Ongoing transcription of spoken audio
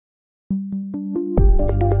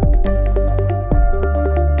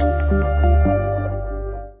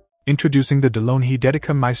Introducing the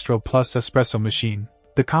Dedica Maestro Plus Espresso machine,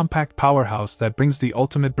 the compact powerhouse that brings the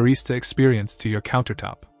ultimate barista experience to your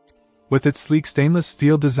countertop. With its sleek stainless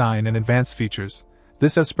steel design and advanced features,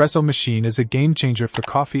 this espresso machine is a game-changer for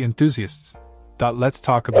coffee enthusiasts. Let's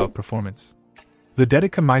talk about performance. The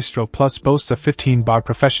Dedica Maestro Plus boasts a 15-bar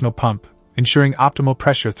professional pump, ensuring optimal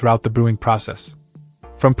pressure throughout the brewing process.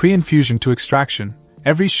 From pre-infusion to extraction,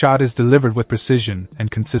 every shot is delivered with precision and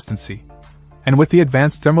consistency. And with the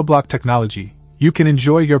advanced thermoblock technology, you can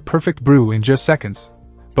enjoy your perfect brew in just seconds.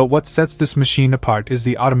 But what sets this machine apart is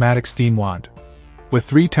the automatic steam wand. With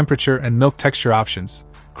 3 temperature and milk texture options,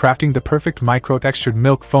 crafting the perfect micro-textured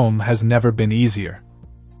milk foam has never been easier.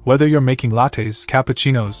 Whether you're making lattes,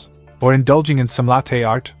 cappuccinos, or indulging in some latte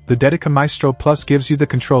art, the Dedica Maestro Plus gives you the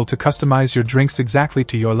control to customize your drinks exactly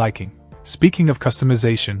to your liking. Speaking of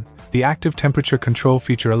customization, the active temperature control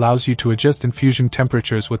feature allows you to adjust infusion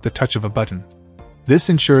temperatures with the touch of a button. This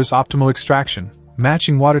ensures optimal extraction,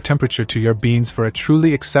 matching water temperature to your beans for a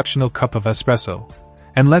truly exceptional cup of espresso.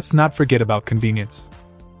 And let's not forget about convenience.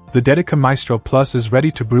 The Dedica Maestro Plus is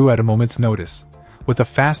ready to brew at a moment's notice, with a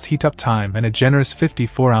fast heat-up time and a generous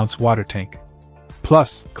 54-ounce water tank.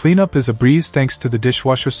 Plus, cleanup is a breeze thanks to the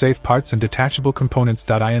dishwasher-safe parts and detachable components.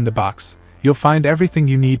 In the box, you'll find everything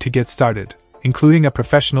you need to get started, including a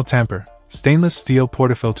professional tamper, stainless steel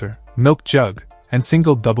portafilter, milk jug, and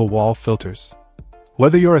single double-wall filters.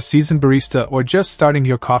 Whether you're a seasoned barista or just starting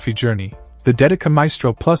your coffee journey, the Dedica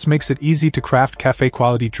Maestro Plus makes it easy to craft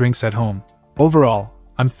cafe-quality drinks at home. Overall,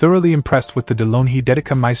 I'm thoroughly impressed with the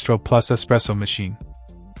Dedica Maestro Plus espresso machine.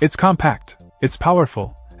 It's compact, it's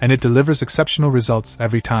powerful, and it delivers exceptional results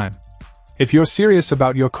every time. If you're serious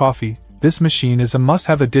about your coffee, this machine is a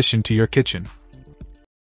must-have addition to your kitchen.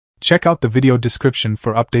 Check out the video description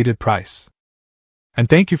for updated price. And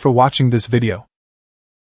thank you for watching this video.